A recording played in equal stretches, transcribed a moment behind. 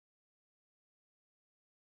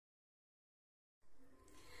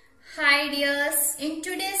Hi dears, in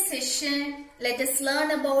today's session, let us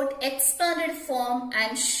learn about expanded form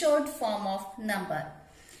and short form of number.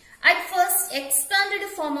 At first, expanded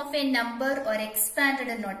form of a number or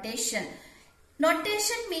expanded notation.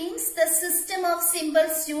 Notation means the system of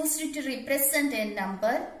symbols used to represent a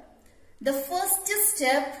number. The first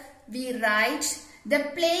step, we write the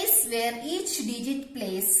place where each digit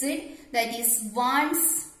placed, that is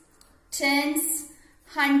ones, tens,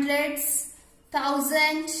 hundreds,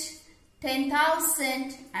 thousand,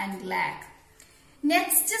 10,000 and lakh.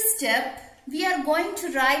 Next step, we are going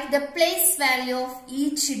to write the place value of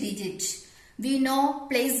each digit. We know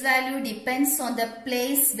place value depends on the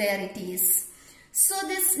place where it is. So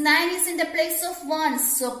this 9 is in the place of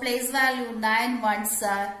ones. So place value 9 ones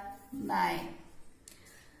are 9.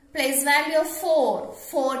 Place value of 4.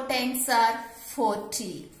 4 tens are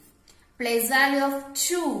 40. Place value of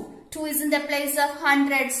 2. 2 is in the place of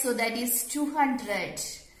 100. So that is 200.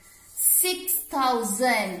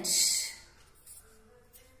 6,000,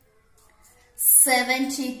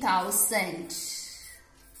 70,000.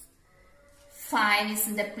 5 is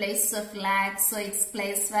in the place of lakh, so its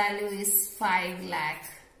place value is 5 lakh.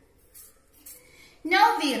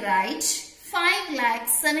 Now we write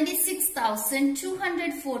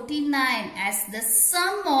 5,76,249 as the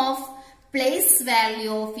sum of place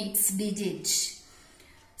value of its digit.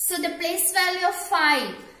 So the place value of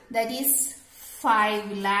 5, that is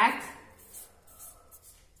 5 lakh.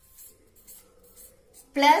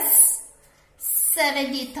 Plus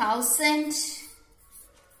 70,000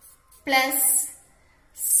 plus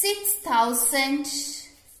 6,000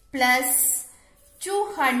 plus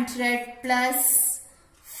 200 plus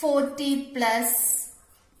 40 plus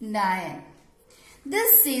 9.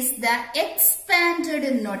 This is the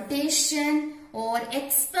expanded notation or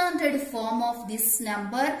expanded form of this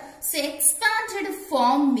number. So expanded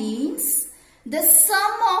form means the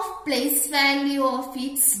sum of place value of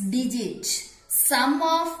its digit. Sum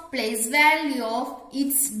of place value of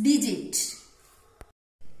its digit.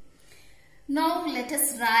 Now let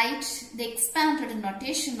us write the expanded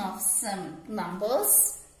notation of some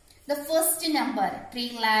numbers. The first number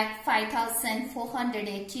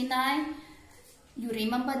 3,05,489. You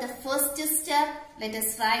remember the first step. Let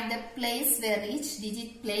us write the place where each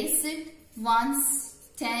digit placed. Ones,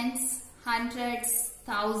 tens, hundreds,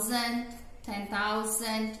 thousand,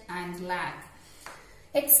 10,000 and lakh.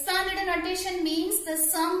 Expanded notation means the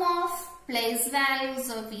sum of place values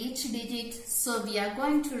of each digit. So we are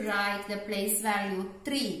going to write the place value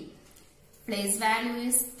 3. Place value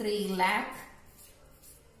is 3 lakh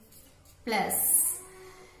plus.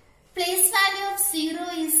 Place value of 0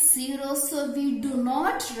 is 0. So we do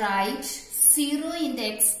not write 0 in the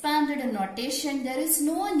expanded notation. There is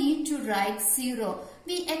no need to write 0.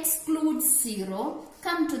 We exclude 0.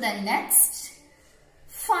 Come to the next.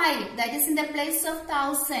 5, that is in the place of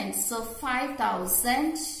 1,000. So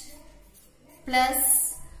 5,000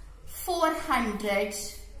 plus 400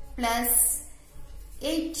 plus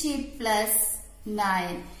 80 plus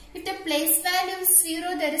 9. If the place value is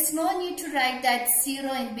 0, there is no need to write that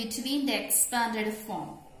 0 in between the expanded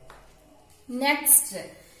form. Next,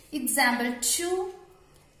 example 2.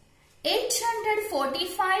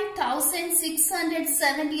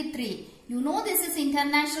 845,673. You know this is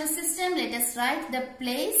international system. Let us write the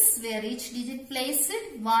place where each digit placed.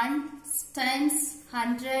 Ones, tens,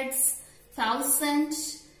 hundreds, thousand,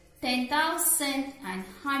 10,000 and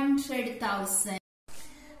 100,000.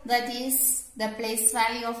 That is the place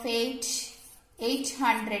value of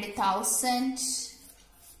 800,000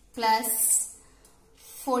 plus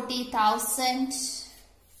 40,000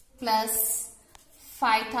 plus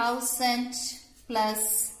 5,000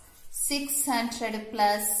 plus 600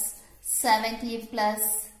 plus 70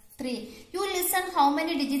 plus 3. You listen how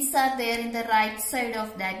many digits are there in the right side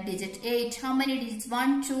of that digit. 8. How many digits?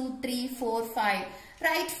 1, 2, 3, 4, 5.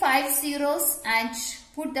 Write 5 zeros and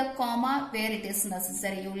put the comma where it is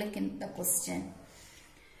necessary. You look in the question.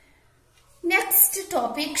 Next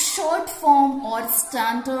topic, short form or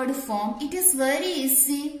standard form. It is very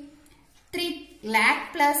easy. 3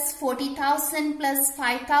 lakh plus 40,000 plus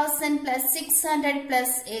 5,000 plus 600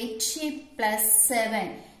 plus 80 plus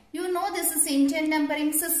 7. You know this is Indian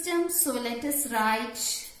numbering system. So let us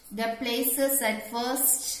write the places at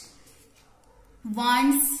first.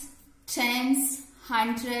 Ones, tens,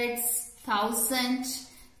 hundreds, thousand,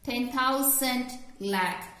 10,000,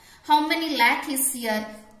 lakh. How many lakh is here?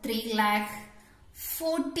 3 lakh.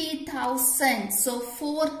 40,000. So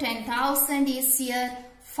 4 10,000 is here.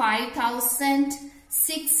 5,000,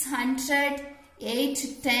 600,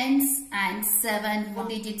 8 tens and 7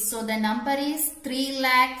 digits. So the number is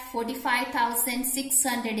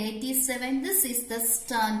 3,45,687. This is the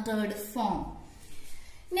standard form.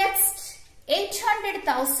 Next,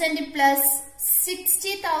 800,000 plus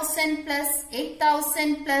 60,000 plus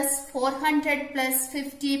 8,000 plus 400 plus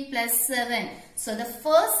 50 plus 7. So the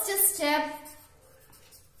first step,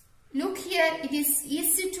 look here, it is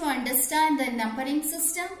easy to understand the numbering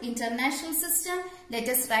system, international system. Let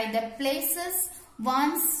us write the places,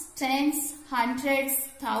 ones, tens, hundreds,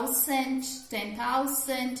 thousand,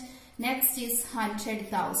 10,000. Next is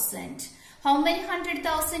 100,000. How many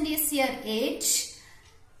 100,000 is here? 8.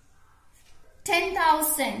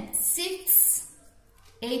 10,000, 6,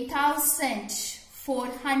 8,000,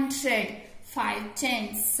 400, 5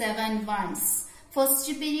 tens, 7 ones. First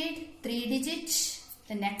period, 3 digits.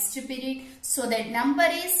 The next period. So that number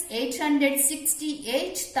is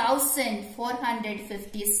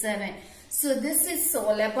 868,457. So this is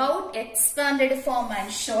all about expanded form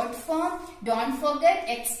and short form. Don't forget,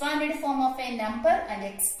 expanded form of a number and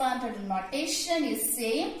expanded notation is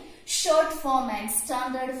same. Short form and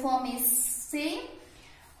standard form is same.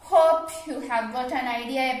 Hope you have got an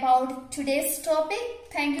idea about today's topic.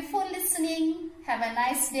 Thank you for listening. Have a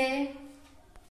nice day.